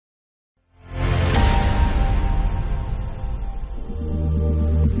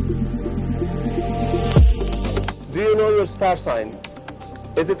your star sign?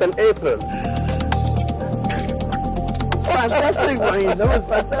 Is it an April? Fantastic, Moein. That was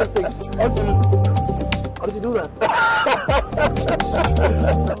fantastic. How did you do that?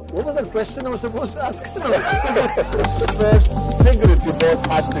 What was that question I was supposed to ask? First cigarette you both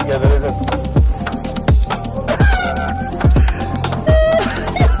had together, is it?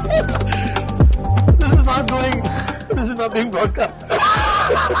 This is not being broadcast.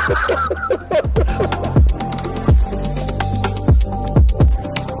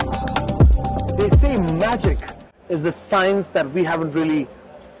 They say magic is the science that we haven't really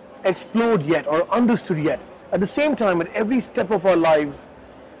explored yet or understood yet. At the same time, at every step of our lives,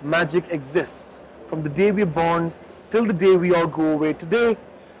 magic exists. From the day we're born till the day we all go away. Today,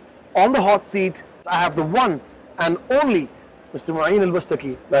 on the hot seat, I have the one and only Mr. Moein Al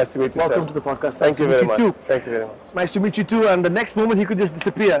Bastaki. Nice to meet you, Welcome sir. to the podcast. Thank you very much. Thank you very much. Nice to meet you too. And the next moment he could just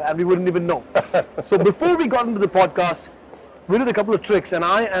disappear and we wouldn't even know. So before we got into the podcast, we did a couple of tricks and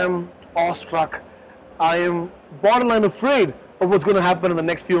I am awestruck. I am borderline afraid of what's going to happen in the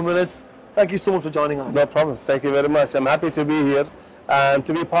next few minutes. Thank you so much for joining us. No problems. Thank you very much. I'm happy to be here and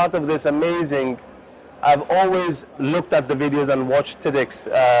to be part of this amazing. I've always looked at the videos and watched Tedx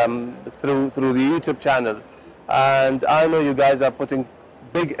through the YouTube channel, and I know you guys are putting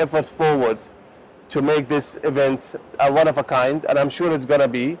big effort forward to make this event one of a kind, and I'm sure it's gonna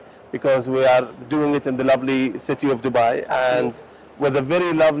be, because we are doing it in the lovely city of Dubai and with the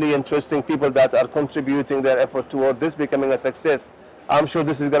very lovely, interesting people that are contributing their effort toward this becoming a success. I'm sure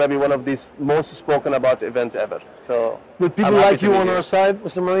this is going to be one of these most spoken about events ever. So with people like you on our side,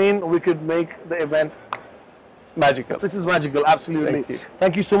 Mr. Moein, we could make the event magical. This is magical, absolutely.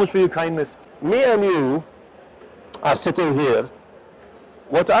 Thank you so much for your kindness. Me and you are sitting here.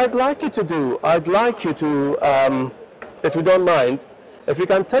 What I'd like you to do, I'd like you to, if you don't mind, if you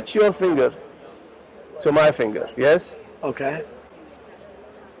can touch your finger to my finger, yes? Okay.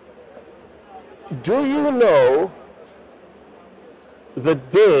 Do you know the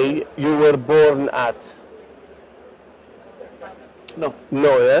day you were born at? No.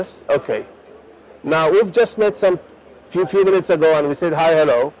 No, yes? Okay. Now, we've just met some few minutes ago and we said hi,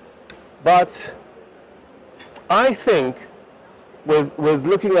 hello. But I think with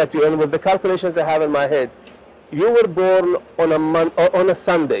looking at you and with the calculations I have in my head, you were born on a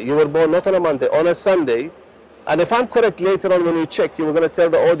Sunday. You were born not on a Monday, on a Sunday. And if I'm correct, later on when you check, you were going to tell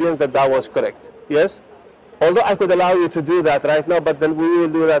the audience that that was correct. Yes? Although I could allow you to do that right now, but then we will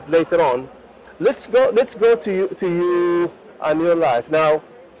do that later on. Let's go to you and your life. Now,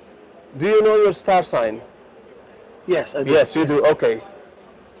 do you know your star sign? Yes, I do. Yes, you do. Okay.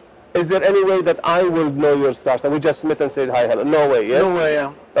 Is there any way that I will know your star sign? We just met and said hi, hello. No way, yes? No way,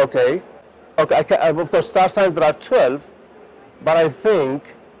 yeah. Okay. Okay, of course, star signs, there are 12, but I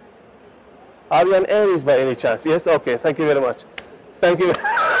think, are you an Aries by any chance? Yes? Okay, thank you very much. Thank you.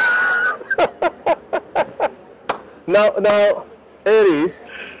 Now, Aries,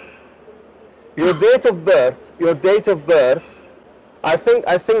 your date of birth, I think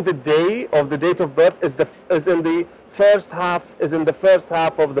the day of the date of birth is in the first half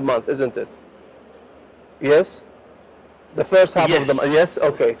of the month, isn't it? Yes? The first half of the month. Yes?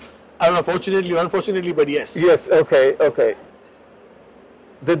 Okay. I don't know, fortunately or unfortunately, but yes. Yes, okay.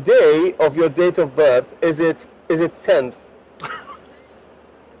 The day of your date of birth, is it 10th?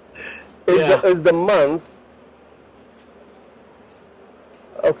 Is the month?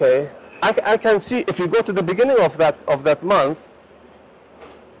 Okay. I can see if you go to the beginning of that month,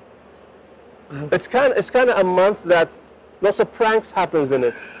 it's kind of a month that lots of pranks happens in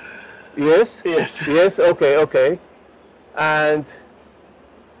it. Yes? Yes. Yes, okay. And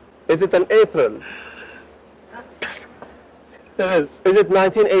is it an April? It is. Is it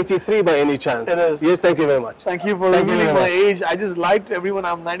 1983 by any chance? It is. Yes, thank you very much. Thank you for revealing my age. I just lied to everyone.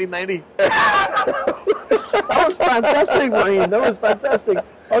 I'm 1990. That was fantastic, Moein. That was fantastic.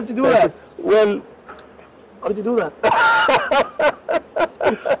 How did you do that? Well, how did you do that?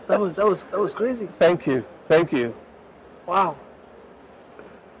 That was crazy. Thank you. Wow.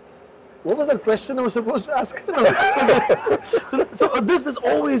 What was that question I was supposed to ask? so this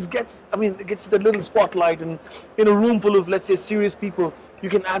always gets, it gets the little spotlight, and in a room full of, let's say, serious people, you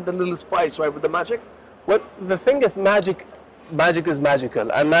can add the little spice, right, with the magic? Well, the thing is, magic is magical,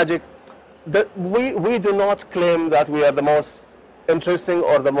 and we do not claim that we are the most interesting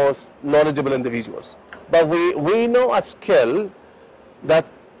or the most knowledgeable individuals, but we know a skill that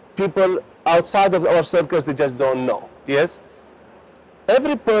people outside of our circles, they just don't know. Yes?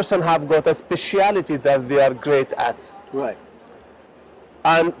 Every person have got a speciality that they are great at. Right.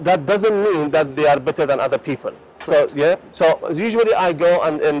 And that doesn't mean that they are better than other people. Correct. So yeah. So usually I go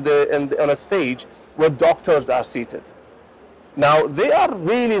on a stage where doctors are seated. Now, they are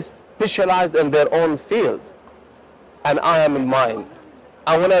really specialized in their own field, and I am in mine.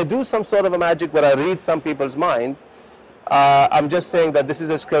 And when I do some sort of a magic where I read some people's mind, I'm just saying that this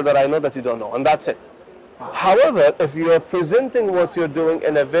is a skill that I know that you don't know, and that's it. However, if you're presenting what you're doing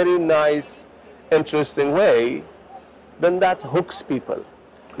in a very nice, interesting way, then that hooks people.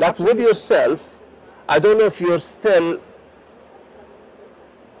 Like with yourself, I don't know if you're still...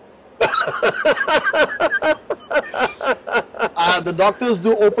 The doctors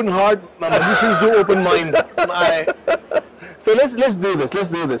do open heart, the magicians do open mind. So let's do this. Let's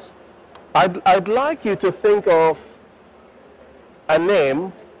do this. I'd like you to think of a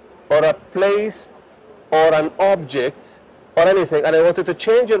name or a place or an object or anything, and I want you to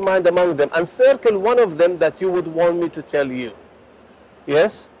change your mind among them and circle one of them that you would want me to tell you.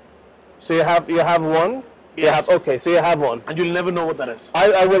 Yes? So you have one? Yes. Okay, so you have one. And you'll never know what that is.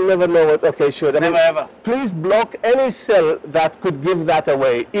 I will never know what. Okay, sure. Never ever. Please block any cell that could give that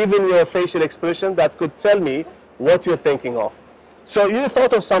away, even your facial expression that could tell me what you're thinking of. So you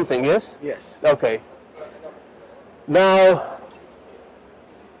thought of something, yes? Yes. Okay. Now,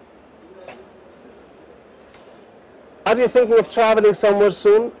 are you thinking of traveling somewhere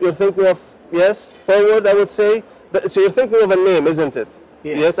soon? You're thinking of, yes, forward, I would say. So you're thinking of a name, isn't it?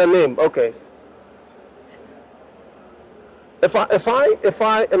 Yeah. Yes, a name. Okay. If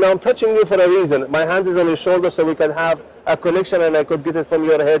I, and I'm touching you for a reason, my hand is on your shoulder so we can have a connection and I could get it from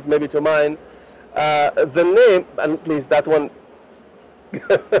your head maybe to mine. The name, and please, that one,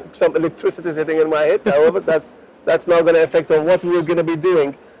 some electricity is hitting in my head, however, that's not going to affect on what we're going to be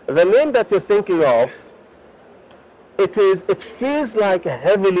doing. The name that you're thinking of, it feels like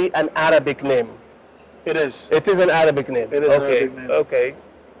heavily an Arabic name. It is. It is an Arabic name. It is an Arabic name. Okay.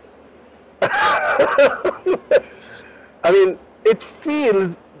 I mean, it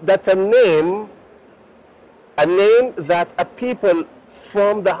feels that a name that a people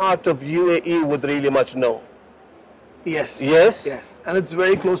from the heart of UAE would really much know. Yes. Yes? Yes. And it's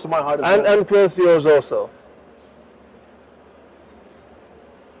very close to my heart as well. And close to yours also.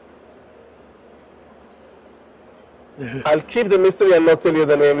 I'll keep the mystery and not tell you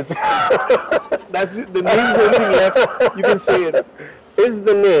the name. That's the name, the only thing left. You can say it. Is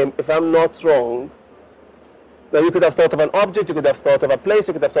the name, if I'm not wrong, that you could have thought of an object, you could have thought of a place,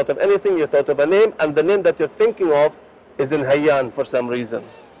 you could have thought of anything, you thought of a name, and the name that you're thinking of is in Hayyan for some reason.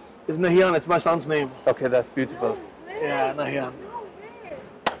 It's Nahian, it's my son's name. Okay, that's beautiful. Yeah, Nahian.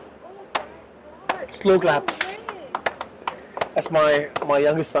 Slow claps. That's my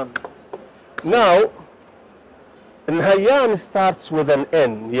youngest son. Now, Hayyan starts with an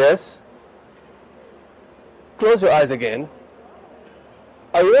N, yes? Close your eyes again.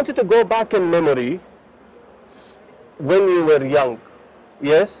 I want you to go back in memory when you were young,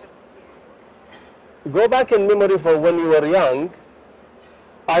 yes? Go back in memory for when you were young.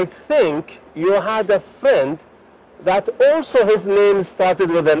 I think you had a friend that also his name started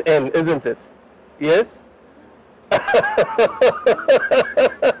with an N, isn't it? Yes?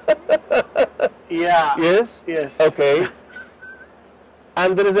 Yeah. Yes? Yes. Okay.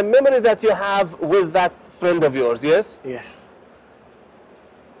 And there is a memory that you have with that friend of yours, yes? Yes.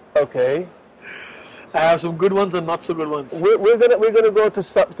 Okay. I have some good ones and not so good ones. We're gonna go to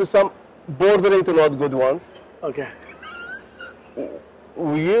some bordering to not good ones. Okay.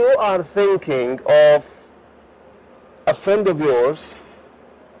 You are thinking of a friend of yours.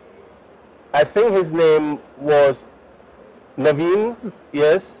 I think his name was Naveen,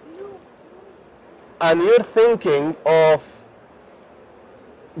 yes? And you're thinking of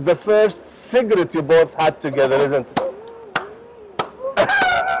the first cigarette you both had together, isn't it?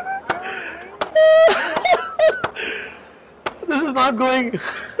 This is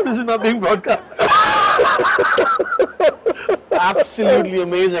not being broadcast. Absolutely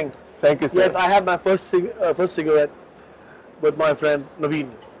amazing. Thank you, sir. Yes, I had my first cigarette with my friend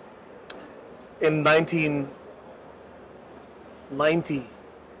Naveen in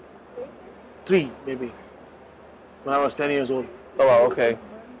 1993, maybe, when I was 10 years old. Oh, wow, okay.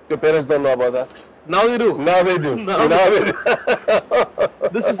 Your parents don't know about that? Now they do. Now they do. Now they do.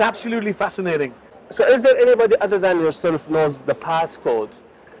 This is absolutely fascinating. So is there anybody other than yourself knows the passcode,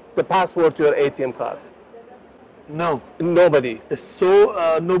 the password to your ATM card? No. Nobody. It's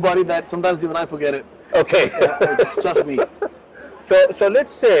so nobody that sometimes even I forget it. Okay. Yeah, it's just me. So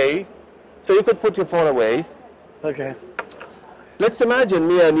let's say, so you could put your phone away. Okay. Let's imagine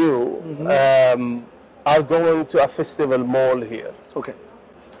me and you are going to a festival mall here. Okay.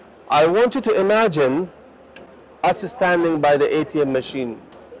 I want you to imagine us standing by the ATM machine.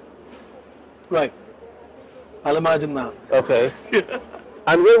 Right. I'll imagine that. Okay.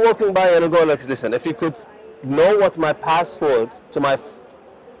 And we're walking by and we'll go like, listen, if you could know what my password to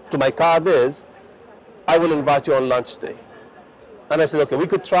my card is, I will invite you on lunch today. And I said, okay, we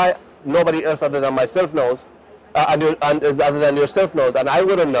could try. Nobody else other than myself knows, and other than yourself knows, and I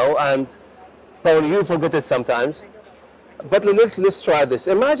wouldn't know, and probably you forget it sometimes. But let's try this.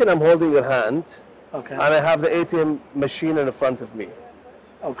 Imagine I'm holding your hand, Okay. and I have the ATM machine in front of me.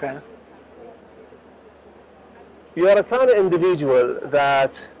 Okay. You are a kind of individual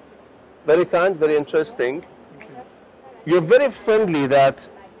that very kind, very interesting. You're very friendly that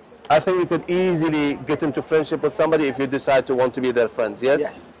I think you could easily get into friendship with somebody if you decide to want to be their friends, yes?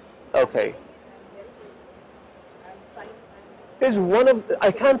 Yes. Okay.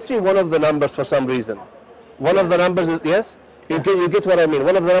 I can't see one of the numbers for some reason. One of the numbers is, yes? You get what I mean.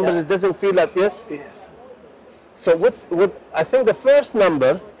 One of the numbers, it doesn't feel like, yes? Yes. So I think the first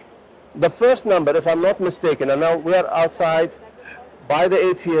number, if I'm not mistaken, and now we are outside by the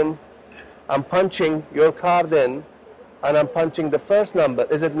ATM, I'm punching your card in, and I'm punching the first number.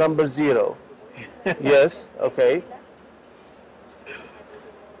 Is it number 0? Yes, okay.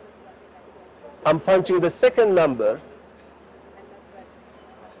 I'm punching the second number.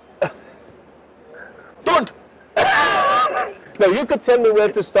 Don't! No, you could tell me where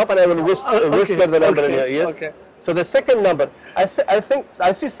to stop and I will whisper the number in your ear. Okay. So the second number, I think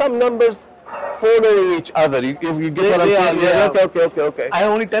I see some numbers following each other. If you get what I'm saying? Yeah. Okay. I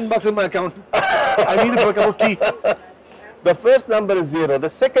have only $10 in my account. I need it for a cup of tea. The first number is 0. The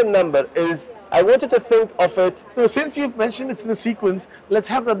second number is, I want you to think of it. So since you've mentioned it's in a sequence, let's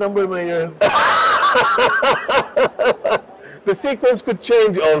have that number in my ears. The sequence could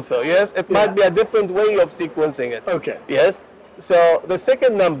change also, yes? It might be a different way of sequencing it. Okay. Yes? So the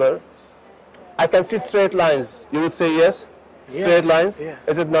second number, I can see straight lines. You would say yes? Yeah. Straight lines? Yes.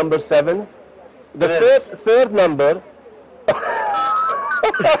 Is it number 7? The Yes. third number,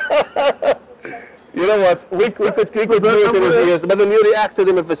 you know what? We could do it in his ears, but then you react to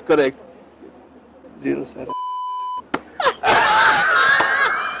them if it's correct. It's 07.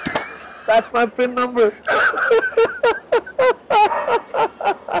 That's my PIN number.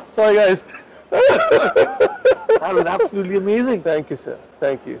 Sorry, guys. That was absolutely amazing. Thank you, sir.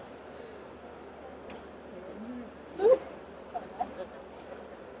 Thank you.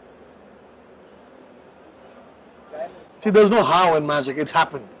 See, there's no how in magic. It's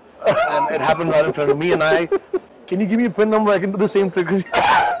happened. And it happened right in front of me. And can you give me a PIN number? I can do the same trick.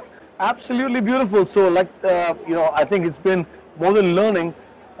 Absolutely beautiful. So, I think it's been more than learning.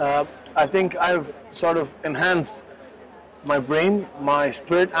 I think I've sort of enhanced my brain, my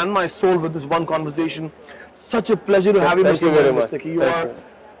spirit, and my soul with this one conversation. Such a pleasure to have you, Thank you very much. Bastaki.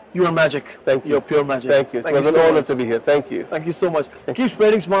 You are magic. Thank you. You're pure magic. Thank you. It was an honor to be here. Thank you. Thank you so much. Keep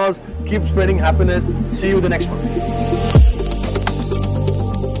spreading smiles. Keep spreading happiness. See you in the next one.